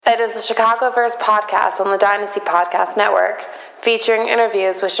It is the Chicagoverse podcast on the Dynasty Podcast Network, featuring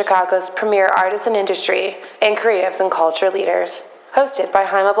interviews with Chicago's premier artists and industry and creatives and culture leaders. Hosted by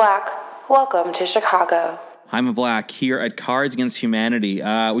Jaime Black. Welcome to Chicago. Jaime Black here at Cards Against Humanity.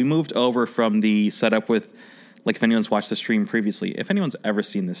 We moved over from the setup with, like, if anyone's watched the stream previously, if anyone's ever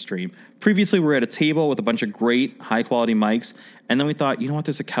seen this stream, previously we were at a table with a bunch of great high-quality mics, and then we thought, you know what,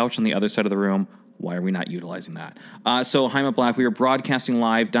 there's a couch on the other side of the room. Why are we not utilizing that? So, Jaime Black, we are broadcasting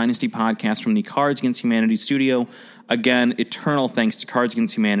live Dynasty Podcast from the Cards Against Humanity studio. Again, eternal thanks to Cards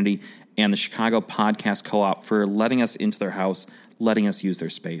Against Humanity and the Chicago Podcast Co-op for letting us into their house, letting us use their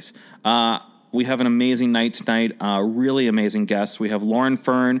space. We have an amazing night tonight, really amazing guests. We have Lauren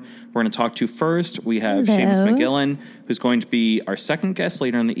Fern, we're going to talk to first. We have Seamus McGillen, who's going to be our second guest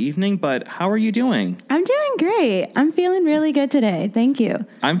later in the evening. But how are you doing? I'm doing great. I'm feeling really good today. Thank you.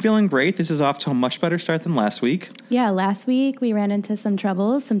 I'm feeling great. This is off to a much better start than last week. Yeah, last week we ran into some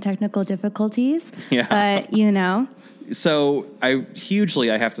troubles, some technical difficulties. Yeah. But, you know. So I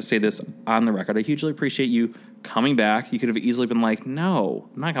have to say this on the record, I hugely appreciate you coming back. You could have easily been like, no,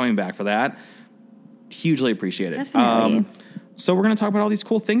 I'm not coming back for that. Hugely appreciate it. Definitely. So we're going to talk about all these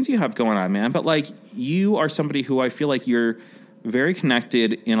cool things you have going on, man. But, like, you are somebody who I feel like you're very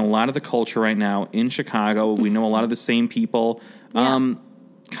connected in a lot of the culture right now in Chicago. We know a lot of the same people. Yeah.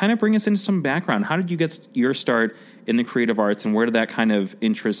 Kind of bring us into some background. How did you get your start in the creative arts, and where did that kind of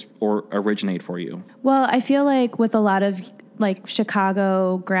interest or originate for you? Well, I feel like with a lot of like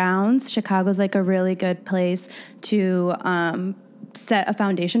Chicago grounds, Chicago's like a really good place to set a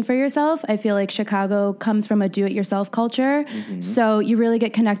foundation for yourself. I feel like Chicago comes from a do-it-yourself culture. Mm-hmm. So you really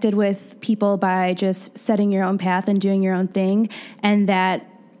get connected with people by just setting your own path and doing your own thing. And that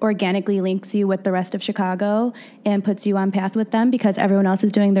organically links you with the rest of Chicago and puts you on path with them because everyone else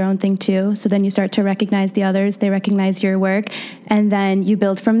is doing their own thing too. So then you start to recognize the others, they recognize your work, and then you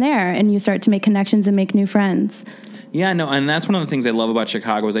build from there and you start to make connections and make new friends. Yeah, no, and that's one of the things I love about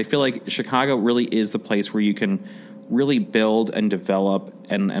Chicago is I feel like Chicago really is the place where you can really build and develop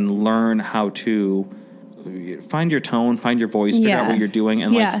and learn how to find your tone, find your voice, figure out what you're doing.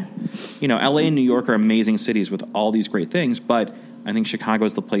 And like, you know, LA and New York are amazing cities with all these great things, but I think Chicago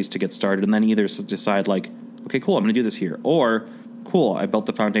is the place to get started and then either decide like, okay, cool, I'm going to do this here, or cool, I built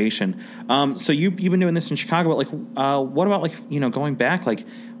the foundation. So you've been doing this in Chicago, but like, what about like, you know, going back, like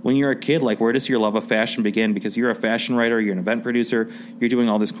when you're a kid, like where does your love of fashion begin? Because you're a fashion writer, you're an event producer, you're doing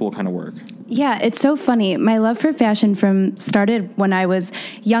all this cool kind of work. Yeah, it's so funny. My love for fashion started when I was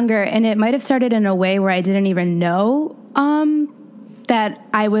younger, and it might have started in a way where I didn't even know that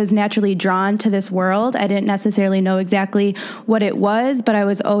I was naturally drawn to this world. I didn't necessarily know exactly what it was, but I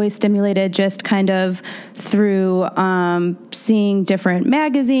was always stimulated just kind of through seeing different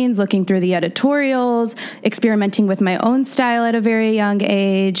magazines, looking through the editorials, experimenting with my own style at a very young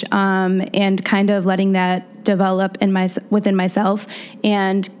age, and kind of letting that develop within myself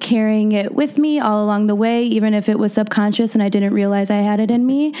and carrying it with me all along the way, even if it was subconscious and I didn't realize I had it in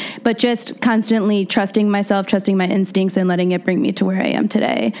me, but just constantly trusting myself, trusting my instincts, and letting it bring me to where I am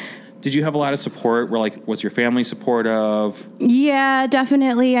today. Did you have a lot of support? Was your family supportive? Yeah,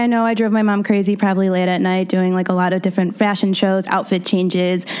 definitely. I know I drove my mom crazy probably late at night doing like a lot of different fashion shows, outfit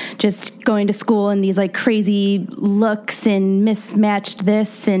changes, just going to school in these like crazy looks and mismatched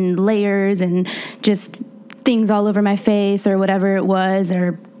this and layers and just things all over my face or whatever it was,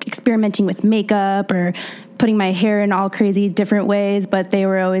 or experimenting with makeup or putting my hair in all crazy different ways. But they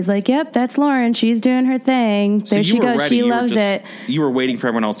were always like, yep, that's Lauren. She's doing her thing. There she goes. She loves it. You were waiting for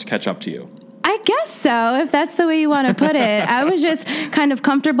everyone else to catch up to you. I guess so, if that's the way you want to put it. I was just kind of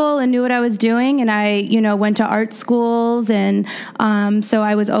comfortable and knew what I was doing. And I, went to art schools. And so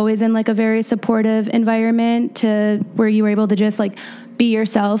I was always in like a very supportive environment to where you were able to just like be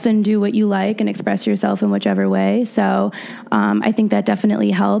yourself and do what you like and express yourself in whichever way. So I think that definitely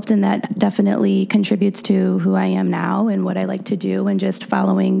helped, and that definitely contributes to who I am now and what I like to do, and just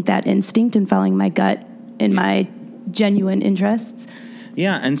following that instinct and following my gut and my genuine interests.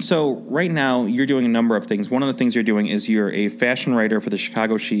 Yeah, and so right now you're doing a number of things. One of the things you're doing is you're a fashion writer for the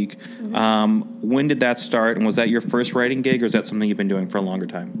Chicago Chic. Mm-hmm. When did that start, and was that your first writing gig, or is that something you've been doing for a longer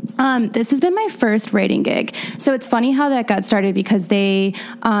time? This has been my first writing gig. So it's funny how that got started because they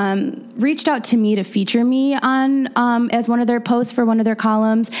reached out to me to feature me on as one of their posts for one of their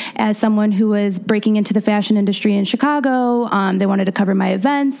columns as someone who was breaking into the fashion industry in Chicago. They wanted to cover my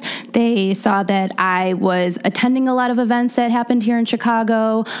events. They saw that I was attending a lot of events that happened here in Chicago.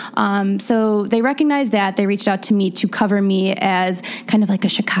 Chicago. So they recognized that. They reached out to me to cover me as kind of like a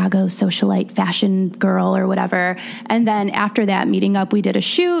Chicago socialite fashion girl or whatever. And then after that meeting up, we did a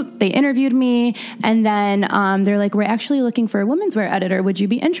shoot. They interviewed me. And then they're like, we're actually looking for a women's wear editor. Would you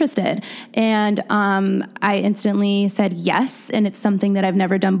be interested? And I instantly said yes. And it's something that I've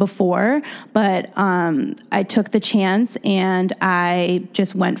never done before. But I took the chance and I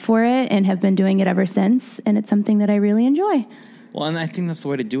just went for it and have been doing it ever since. And it's something that I really enjoy. Well, and I think that's the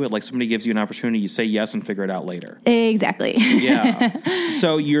way to do it. Like somebody gives you an opportunity, you say yes and figure it out later. Exactly. Yeah.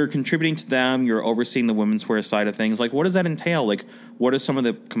 So you're contributing to them. You're overseeing the women's wear side of things. Like, what does that entail? Like, what are some of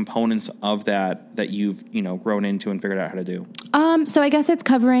the components of that you've, grown into and figured out how to do? So I guess it's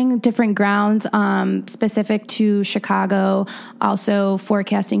covering different grounds, specific to Chicago, also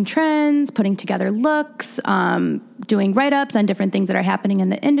forecasting trends, putting together looks, doing write-ups on different things that are happening in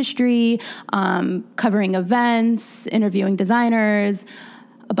the industry, covering events, interviewing designers,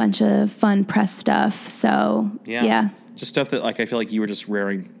 a bunch of fun press stuff. So, yeah. Just stuff that I feel like you were just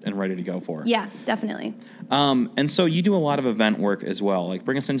raring and ready to go for. Yeah, definitely. And so you do a lot of event work as well. Like,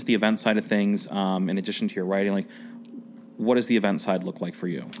 bring us into the event side of things, in addition to your writing. Like, what does the event side look like for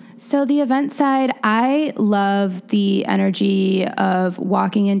you? So the event side, I love the energy of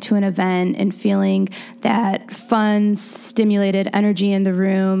walking into an event and feeling that fun, stimulated energy in the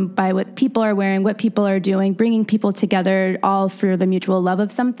room by what people are wearing, what people are doing, bringing people together all for the mutual love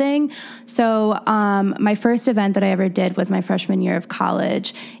of something. So my first event that I ever did was my freshman year of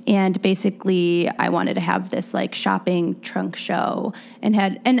college. And basically I wanted to have this shopping trunk show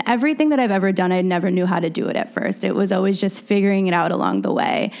and everything that I've ever done, I never knew how to do it at first. It was always just figuring it out along the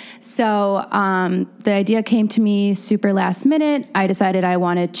way. So the idea came to me super last minute. I decided I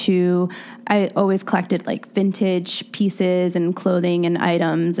always collected vintage pieces and clothing and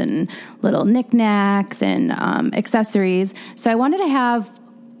items and little knickknacks and accessories. So I wanted to have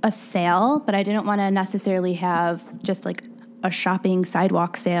a sale, but I didn't want to necessarily have just a shopping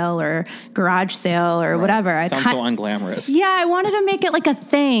sidewalk sale or garage sale or whatever. Sounds so unglamorous. Yeah, I wanted to make it a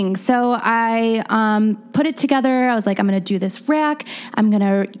thing. So I put it together. I was like, I'm going to do this rack. I'm going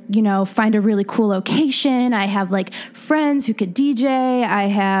to, find a really cool location. I have friends who could DJ. I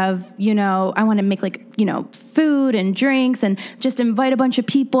have, I want to make food and drinks and just invite a bunch of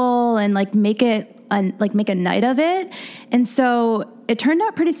people and make it make a night of it. And so it turned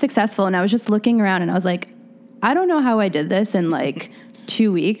out pretty successful. And I was just looking around and I was like, I don't know how I did this in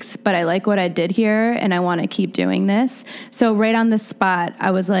 2 weeks, but I like what I did here and I want to keep doing this. So right on the spot, I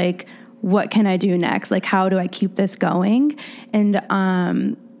was like, what can I do next? How do I keep this going?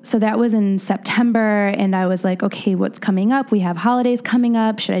 And so that was in September, and I was like, okay, what's coming up? We have holidays coming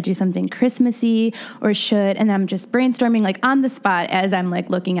up. Should I do something Christmassy and I'm just brainstorming on the spot as I'm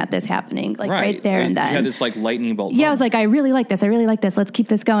looking at this happening, right there and then. You had this lightning bolt. Yeah, I was like, I really like this. Let's keep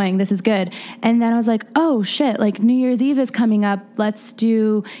this going. This is good. And then I was like, oh shit, New Year's Eve is coming up.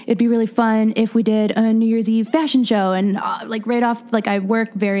 It'd be really fun if we did a New Year's Eve fashion show. And right off, I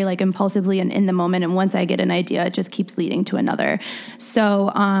work very impulsively and in the moment. And once I get an idea, it just keeps leading to another.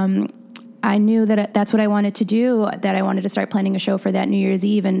 So, I knew that that's what I wanted to do, that I wanted to start planning a show for that New Year's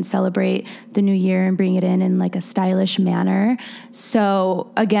Eve and celebrate the new year and bring it in a stylish manner. So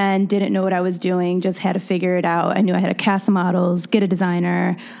again, didn't know what I was doing, just had to figure it out. I knew I had to cast some models, get a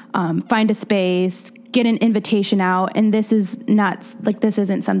designer, find a space, get an invitation out. And this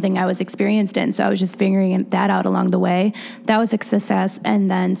isn't something I was experienced in. So I was just figuring that out along the way. That was a success.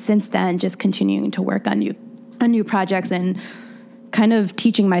 And then since then, just continuing to work on new projects and kind of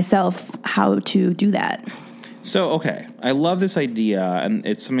teaching myself how to do that. So, okay. I love this idea, and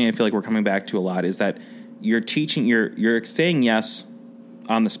it's something I feel like we're coming back to a lot, is that you're saying yes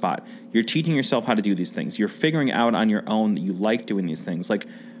on the spot. You're teaching yourself how to do these things. You're figuring out on your own that you like doing these things.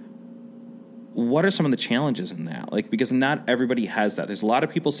 What are some of the challenges in that? Because not everybody has that. There's a lot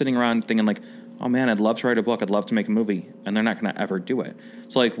of people sitting around thinking oh man, I'd love to write a book. I'd love to make a movie. And they're not going to ever do it.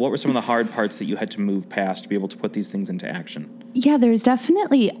 So what were some of the hard parts that you had to move past to be able to put these things into action? Yeah, there's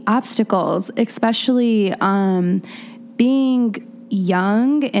definitely obstacles, especially being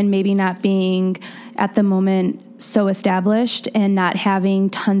young and maybe not being at the moment so established and not having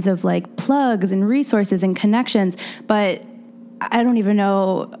tons of plugs and resources and connections. But I don't even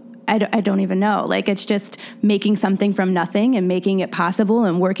know. I don't even know. It's just making something from nothing and making it possible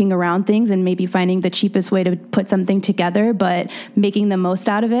and working around things and maybe finding the cheapest way to put something together, but making the most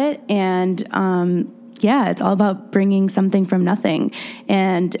out of it. And, it's all about bringing something from nothing.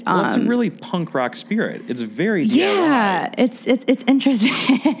 And it's a really punk rock spirit. It's very DIY. Yeah, it's interesting.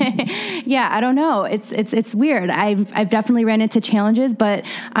 Yeah, I don't know. It's weird. I've definitely ran into challenges, but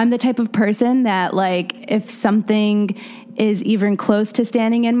I'm the type of person that if something is even close to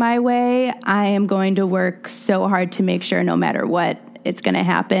standing in my way, I am going to work so hard to make sure no matter what, it's going to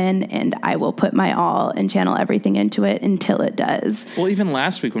happen, and I will put my all and channel everything into it until it does. Well, even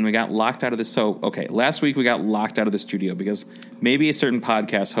last week when we got locked out of last week we got locked out of the studio because maybe a certain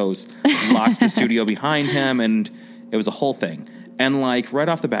podcast host locked the studio behind him, and it was a whole thing. And like right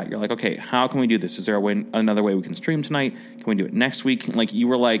off the bat, you're like, okay, how can we do this? Is there another way we can stream tonight? Can we do it next week? Like you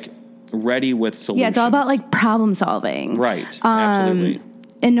were like ready with solutions. Yeah, it's all about like problem solving. Right. Absolutely.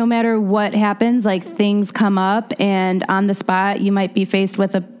 And no matter what happens, like things come up, and on the spot, you might be faced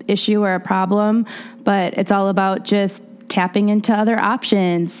with a issue or a problem, but it's all about just tapping into other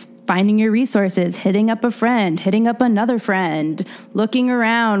options, finding your resources, hitting up a friend, hitting up another friend, looking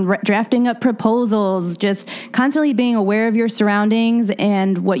around, drafting up proposals, just constantly being aware of your surroundings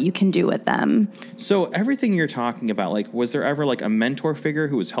and what you can do with them. So everything you're talking about, like, was there ever like a mentor figure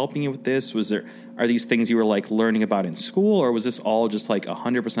who was helping you with this? Are these things you were like learning about in school, or was this all just like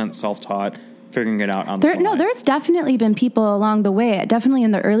 100% self-taught, figuring it out on the fly? No, there's definitely been people along the way. Definitely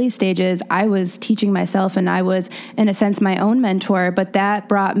in the early stages, I was teaching myself, and I was, in a sense, my own mentor. But that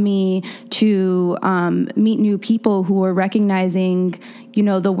brought me to meet new people who were recognizing,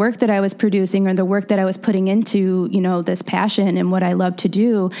 the work that I was producing or the work that I was putting into, this passion and what I love to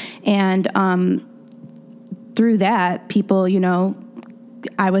do. And through that, people,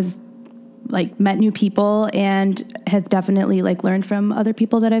 I was met new people and have definitely learned from other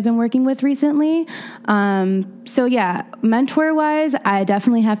people that I've been working with recently. So yeah, mentor wise, I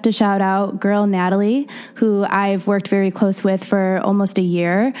definitely have to shout out girl Natalie, who I've worked very close with for almost a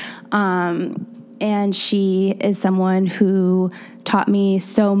year. And she is someone who taught me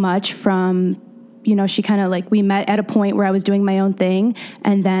so much from, she kind of we met at a point where I was doing my own thing,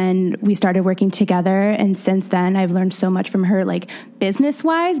 and then we started working together. And since then I've learned so much from her, business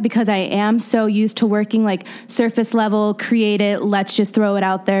wise, because I am so used to working surface level, create it, let's just throw it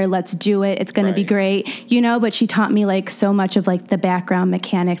out there, let's do it, it's going to be great, but she taught me so much of the background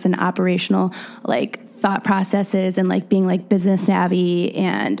mechanics and operational thought processes, and being business savvy,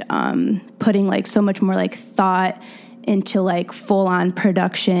 and putting so much more thought into full-on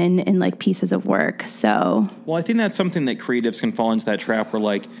production and pieces of work. So, well, I think that's something that creatives can fall into that trap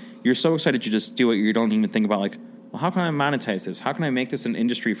where you're so excited to just do it, you don't even think about well, how can I monetize this? How can I make this an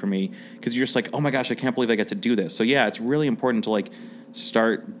industry for me? Because you're just oh my gosh, I can't believe I get to do this. So yeah, it's really important to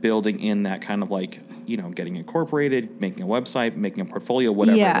start building in that kind of getting incorporated, making a website, making a portfolio,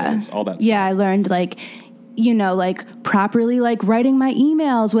 whatever it is, all that stuff. Yeah, I learned properly writing my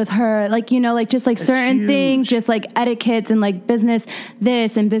emails with her, just certain things, just etiquettes and business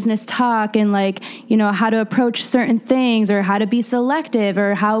this and business talk, and how to approach certain things, or how to be selective,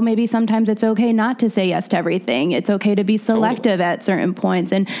 or how maybe sometimes it's okay not to say yes to everything. It's okay to be selective at certain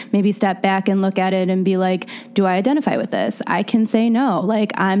points, and maybe step back and look at it and be do I identify with this? I can say no.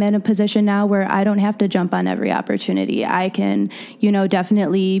 I'm in a position now where I don't have to jump on every opportunity. I can,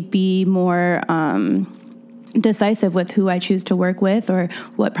 definitely be more, decisive with who I choose to work with or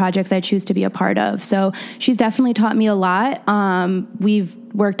what projects I choose to be a part of. So she's definitely taught me a lot. We've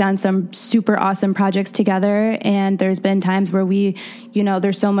worked on some super awesome projects together, and there's been times where we,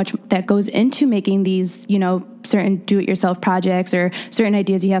 there's so much that goes into making these, certain do-it-yourself projects or certain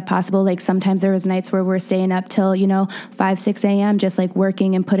ideas you have possible. Sometimes there was nights where we're staying up till, 5, 6 a.m. just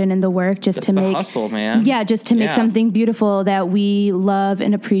working and putting in the work just That's to the make hustle, man. Yeah, just to make something beautiful that we love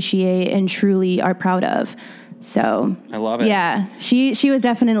and appreciate and truly are proud of. So I love it. Yeah, she was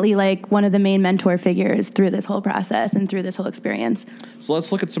definitely one of the main mentor figures through this whole process and through this whole experience. So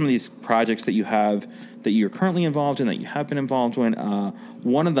let's look at some of these projects that you have, that you're currently involved in, that you have been involved in.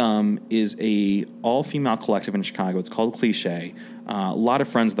 One of them is a all-female collective in Chicago. It's called Cliche. A lot of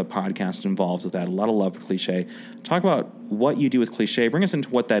friends of the podcast involved with that. A lot of love for Cliche. Talk about what you do with Cliche. Bring us into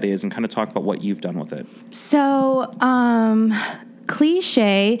what that is, and kind of talk about what you've done with it. So,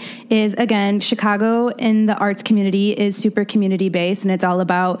 Cliche is, again, Chicago in the arts community is super community-based, and it's all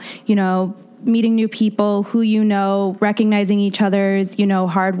about, meeting new people who recognizing each other's,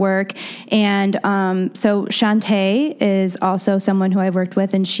 hard work. And so Shantae is also someone who I've worked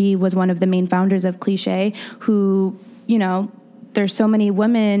with, and she was one of the main founders of Cliche, who, there's so many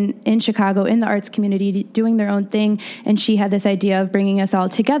women in Chicago in the arts community doing their own thing, and she had this idea of bringing us all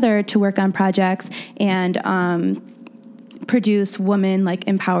together to work on projects and produce woman like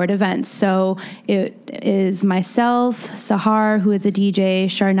empowered events. So it is myself, Sahar, who is a DJ,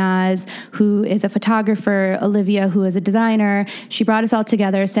 Sharnaz, who is a photographer, Olivia, who is a designer. She brought us all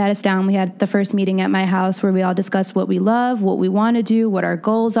together, sat us down. We had the first meeting at my house where we all discussed what we love, what we want to do, what our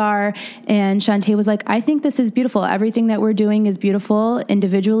goals are. And Shantae was like, I think this is beautiful. Everything that we're doing is beautiful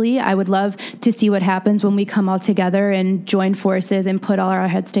individually. I would love to see what happens when we come all together and join forces and put all our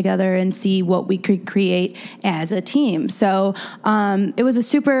heads together and see what we could create as a team. So it was a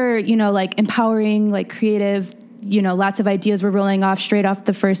super, like empowering, like creative, lots of ideas were rolling off straight off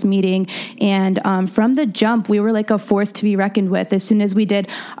the first meeting. And from the jump, we were like a force to be reckoned with. As soon as we did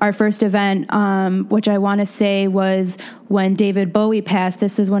our first event, which I want to say was when David Bowie passed,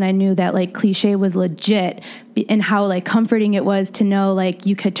 this is when I knew that like Cliche was legit, and how like comforting it was to know like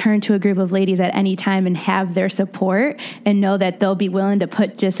you could turn to a group of ladies at any time and have their support and know that they'll be willing to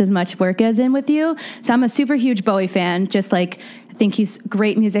put just as much work as in with you. So I'm a super huge Bowie fan, just like I think he's a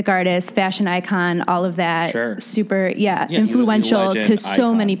great music artist, fashion icon, all of that. Sure. Super, influential legend, to so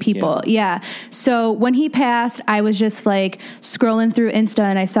icon. many people. Yeah. So when he passed, I was just like scrolling through Insta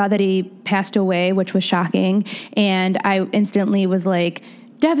and I saw that he passed away, which was shocking. And I instantly was like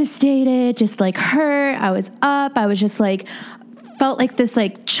devastated, just like hurt. I was up. I was just like, felt like this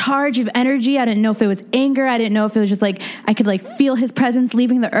like charge of energy. I didn't know if it was anger. I didn't know if it was just like I could like feel his presence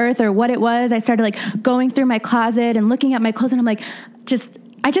leaving the earth or what it was. I started like going through my closet and looking at my clothes and I'm like,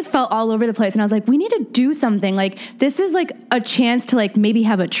 I just felt all over the place. And I was like, we need to do something. Like this is like a chance to like maybe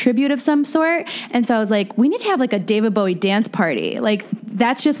have a tribute of some sort. And so I was like, we need to have like a David Bowie dance party. Like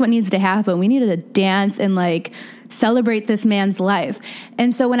that's just what needs to happen. We needed to dance and like celebrate this man's life.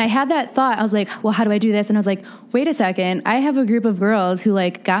 And so when I had that thought, I was like, well, how do I do this? And I was like, wait a second, I have a group of girls who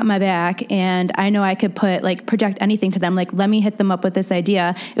like got my back and I know I could project anything to them. Like, let me hit them up with this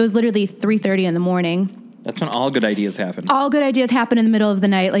idea. It was literally 3:30 in the morning. That's when all good ideas happen. All good ideas happen in the middle of the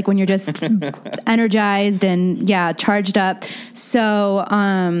night, like when you're just energized and charged up. So,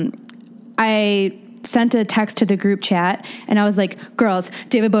 I sent a text to the group chat and I was like, girls,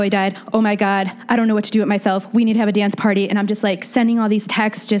 David Bowie died. Oh my God. I don't know what to do with myself. We need to have a dance party. And I'm just like sending all these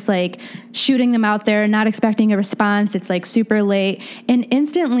texts, just like shooting them out there, not expecting a response. It's like super late. And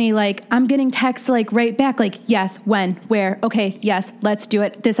instantly, like I'm getting texts like right back, like, yes, when, where, okay, yes, let's do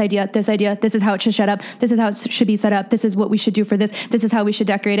it. This idea, this is how it should set up. This is how it should be set up. This is what we should do for this. This is how we should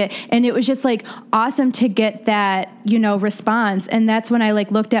decorate it. And it was just like awesome to get that, response. And that's when I like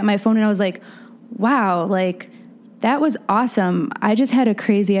looked at my phone and I was like, wow, like that was awesome. I just had a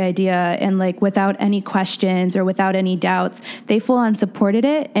crazy idea and like without any questions or without any doubts, they full on supported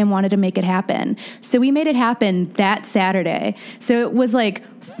it and wanted to make it happen. So we made it happen that Saturday. So it was like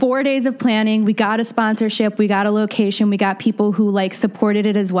 4 days of planning. We got a sponsorship, we got a location, we got people who like supported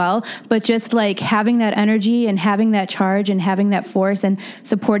it as well. But just like having that energy and having that charge and having that force and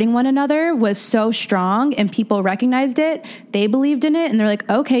supporting one another was so strong and people recognized it. They believed in it and they're like,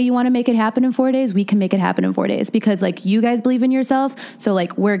 okay, you want to make it happen in 4 days? We can make it happen in 4 days because like you guys believe in yourself. So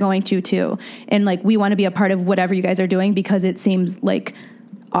like we're going to too. And like we want to be a part of whatever you guys are doing because it seems like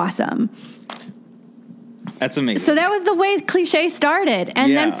awesome. That's amazing. So that was the way Cliche started.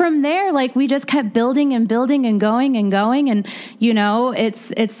 And then from there, like we just kept building and building and going and going. And,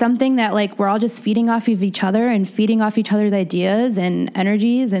 it's something that like we're all just feeding off of each other and feeding off each other's ideas and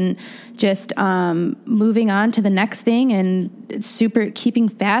energies and just moving on to the next thing and super keeping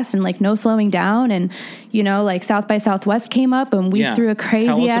fast and like no slowing down. And, like South by Southwest came up and we threw a crazy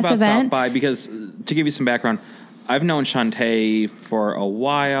Tell us ass about event. South by, because to give you some background, I've known Shantae for a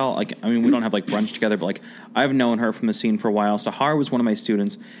while. Like, I mean, we don't have like brunch together, but like I've known her from the scene for a while. Sahar was one of my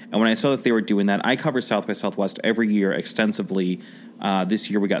students. And when I saw that they were doing that, I cover South by Southwest every year extensively. This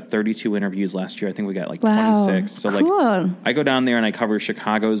year we got 32 interviews. Last year, I think we got like 26. So cool. like I go down there and I cover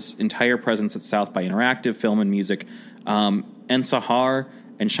Chicago's entire presence at South by Interactive, film and music. And Sahar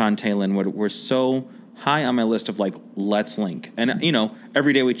and Shantae Linwood were so high on my list of like, let's link. And,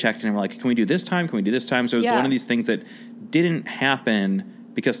 every day we checked in and we're like, can we do this time? Can we do this time? So it was one of these things that didn't happen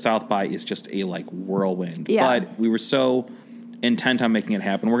because South by is just a like whirlwind. Yeah. But we were so intent on making it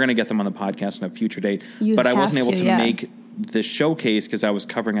happen. We're going to get them on the podcast on a future date. But I wasn't able to make the showcase because I was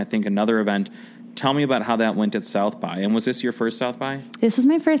covering, I think, another event. Tell me about how that went at South by. And was this your first South by? This was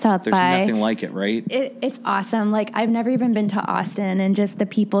my first South by. There's nothing like it, right? It's awesome. Like, I've never even been to Austin, and just the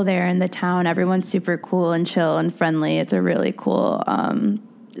people there in the town, everyone's super cool and chill and friendly. It's a really cool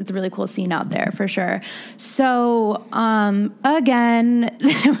scene out there for sure. So, again,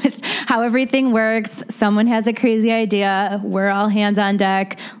 with how everything works, someone has a crazy idea. We're all hands on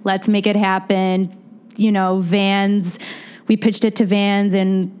deck. Let's make it happen. Vans, we pitched it to Vans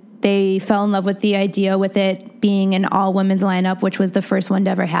and they fell in love with the idea with it being an all women's lineup, which was the first one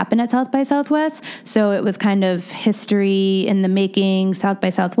to ever happen at South by Southwest. So it was kind of history in the making, South by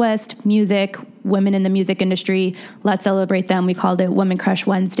Southwest, music, women in the music industry. Let's celebrate them. We called it Women Crush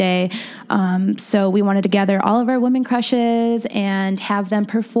Wednesday. So we wanted to gather all of our women crushes and have them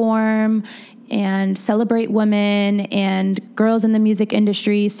perform and celebrate women and girls in the music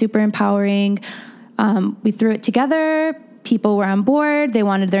industry, super empowering. We threw it together. People were on board. They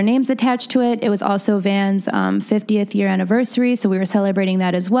wanted their names attached to it. It was also Van's 50th year anniversary, so we were celebrating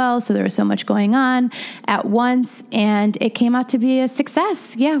that as well. So there was so much going on at once, and it came out to be a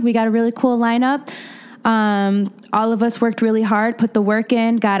success. Yeah, we got a really cool lineup. All of us worked really hard, put the work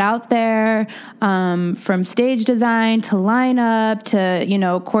in, got out there, from stage design to lineup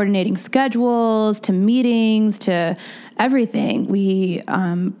to, coordinating schedules to meetings to everything. We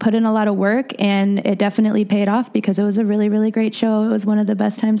put in a lot of work, and it definitely paid off because it was a really, really great show. It was one of the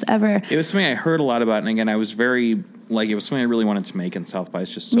best times ever. It was something I heard a lot about, and again, I was it was something I really wanted to make in South by.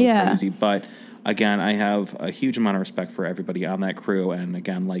 It's just so crazy. But again, I have a huge amount of respect for everybody on that crew, and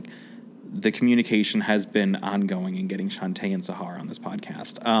again, the communication has been ongoing in getting Shantae and Sahar on this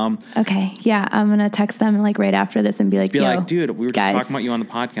podcast. Okay. Yeah. I'm going to text them right after this and be like, dude, we were just talking about you on the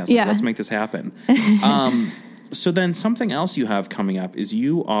podcast. Let's make this happen. So then something else you have coming up is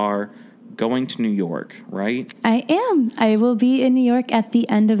you are going to New York, right? I am. I will be in New York at the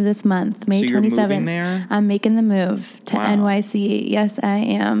end of this month, May 27th. So you're moving there? I'm making the move to NYC. Yes, I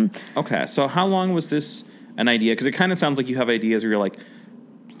am. Okay. So how long was this an idea? Because it kind of sounds like you have ideas where you're like,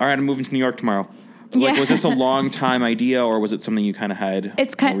 all right, I'm moving to New York tomorrow. Was this a long time idea, or was it something you kind of had?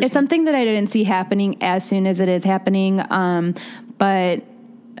 It's something that I didn't see happening as soon as it is happening. But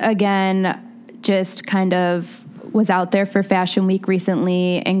again, just kind of was out there for Fashion Week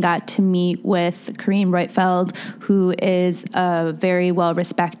recently and got to meet with Kareem Reutfeld, who is a very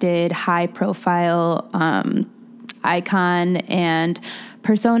well-respected, high-profile icon and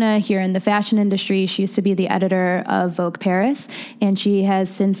persona here in the fashion industry. She used to be the editor of Vogue Paris, and she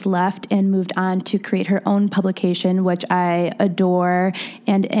has since left and moved on to create her own publication, which I adore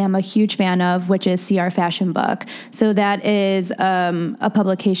and am a huge fan of, which is CR Fashion Book. So that is a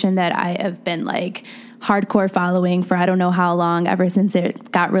publication that I have been hardcore following for I don't know how long, ever since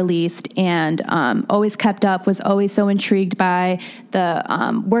it got released, and always kept up, was always so intrigued by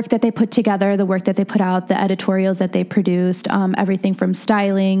the work that they put together, the work that they put out, the editorials that they produced, everything from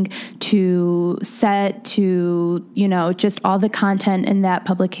styling to set to, just all the content in that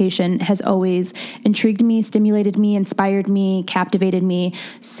publication has always intrigued me, stimulated me, inspired me, captivated me.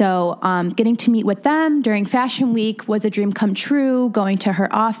 So getting to meet with them during Fashion Week was a dream come true, going to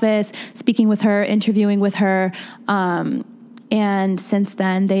her office, speaking with her, interviewing with her. And since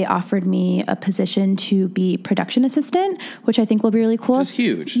then, they offered me a position to be production assistant, which I think will be really cool. That's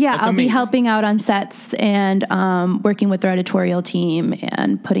huge. Yeah, That's I'll amazing. be helping out on sets and working with their editorial team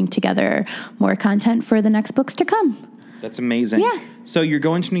and putting together more content for the next books to come. That's amazing. Yeah. So you're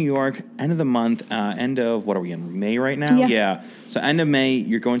going to New York, end of the month, end of, what are we in, May right now? Yeah. So end of May,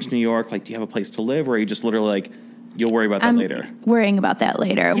 you're going to New York. Do you have a place to live, or are you just literally you'll worry about that later? Worrying about that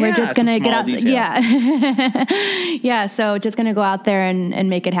later. Yeah, we're just going to get out. Detail. Yeah. Yeah. So just going to go out there and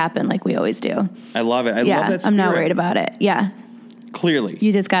make it happen like we always do. I love it. I love that spirit. I'm not worried about it. Yeah. Clearly.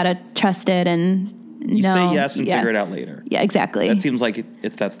 You just got to trust it and you say yes and figure it out later. Yeah, exactly. That seems like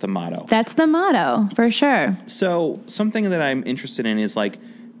that's the motto. That's the motto, for sure. So something that I'm interested in is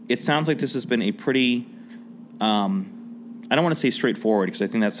it sounds like this has been a pretty, I don't want to say straightforward because I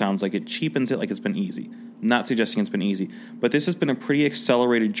think that sounds like it cheapens it, like it's been easy. Not suggesting it's been easy, but this has been a pretty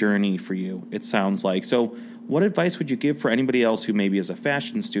accelerated journey for you, it sounds like. So what advice would you give for anybody else who maybe is a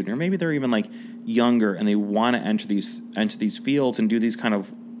fashion student, or maybe they're even younger and they want to enter these fields and do these kind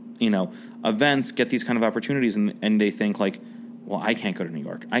of, events, get these kind of opportunities, and they think well, I can't go to New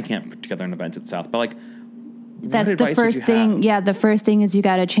York. I can't put together an event at South. But that's the first thing. Yeah, the first thing is you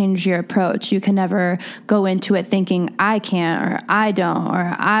got to change your approach. You can never go into it thinking I can't, or I don't,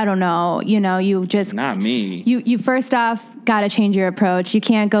 or I don't know. You just not me. You first off got to change your approach. You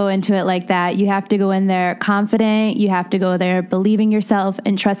can't go into it like that. You have to go in there confident. You have to go there believing yourself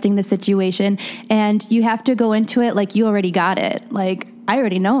and trusting the situation, and you have to go into it like you already got it. I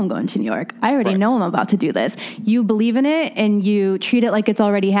already know I'm going to New York. I already know I'm about to do this. You believe in it and you treat it like it's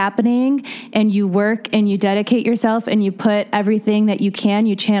already happening, and you work and you dedicate yourself and you put everything that you can,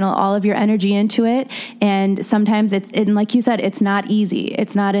 you channel all of your energy into it. And sometimes and like you said, it's not easy.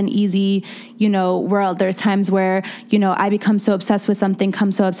 It's not an easy, world. There's times where, I become so obsessed with something,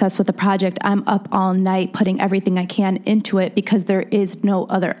 so obsessed with a project. I'm up all night putting everything I can into it because there is no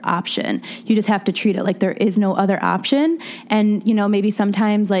other option. You just have to treat it like there is no other option. And, maybe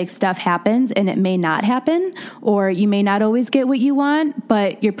sometimes like stuff happens and it may not happen, or you may not always get what you want,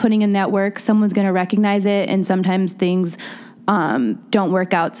 but you're putting in that work. Someone's going to recognize it, and sometimes things don't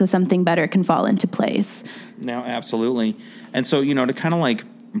work out, so something better can fall into place. No, absolutely. And so, to kind of like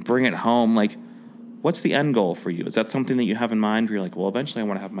bring it home, like, what's the end goal for you? Is that something that you have in mind where you're like, well, eventually I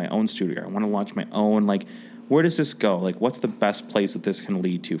want to have my own studio. I want to launch my own, like, where does this go? Like, what's the best place that this can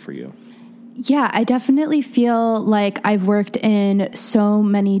lead to for you? Yeah, I definitely feel like I've worked in so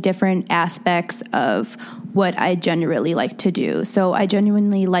many different aspects of what I genuinely like to do. So I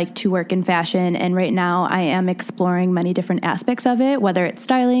genuinely like to work in fashion, and right now I am exploring many different aspects of it, whether it's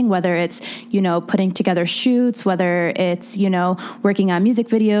styling, whether it's, putting together shoots, whether it's, working on music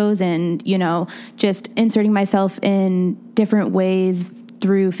videos and, just inserting myself in different ways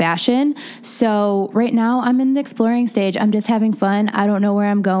through fashion. So right now I'm in the exploring stage. I'm just having fun. I don't know where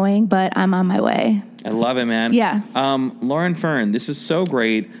I'm going, but I'm on my way. I love it, man. Yeah. Lauren Fern, this is so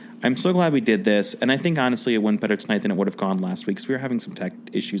great. I'm so glad we did this. And I think honestly it went better tonight than it would have gone last week because we were having some tech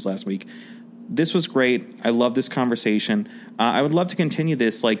issues last week. This was great. I love this conversation. I would love to continue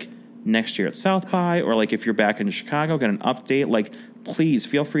this like next year at South by, or like if you're back in Chicago, get an update. Like, please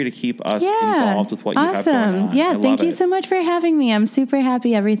feel free to keep us involved with what you have going on. Yeah, thank you so much for having me. I'm super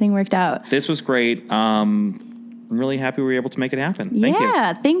happy everything worked out. This was great. I'm really happy we were able to make it happen. Thank you.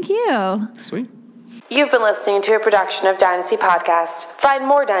 Yeah, thank you. Sweet. You've been listening to a production of Dynasty Podcast. Find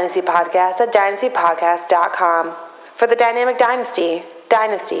more Dynasty Podcasts at dynastypodcast.com. For the Dynamic Dynasty,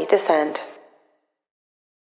 Dynasty Descend.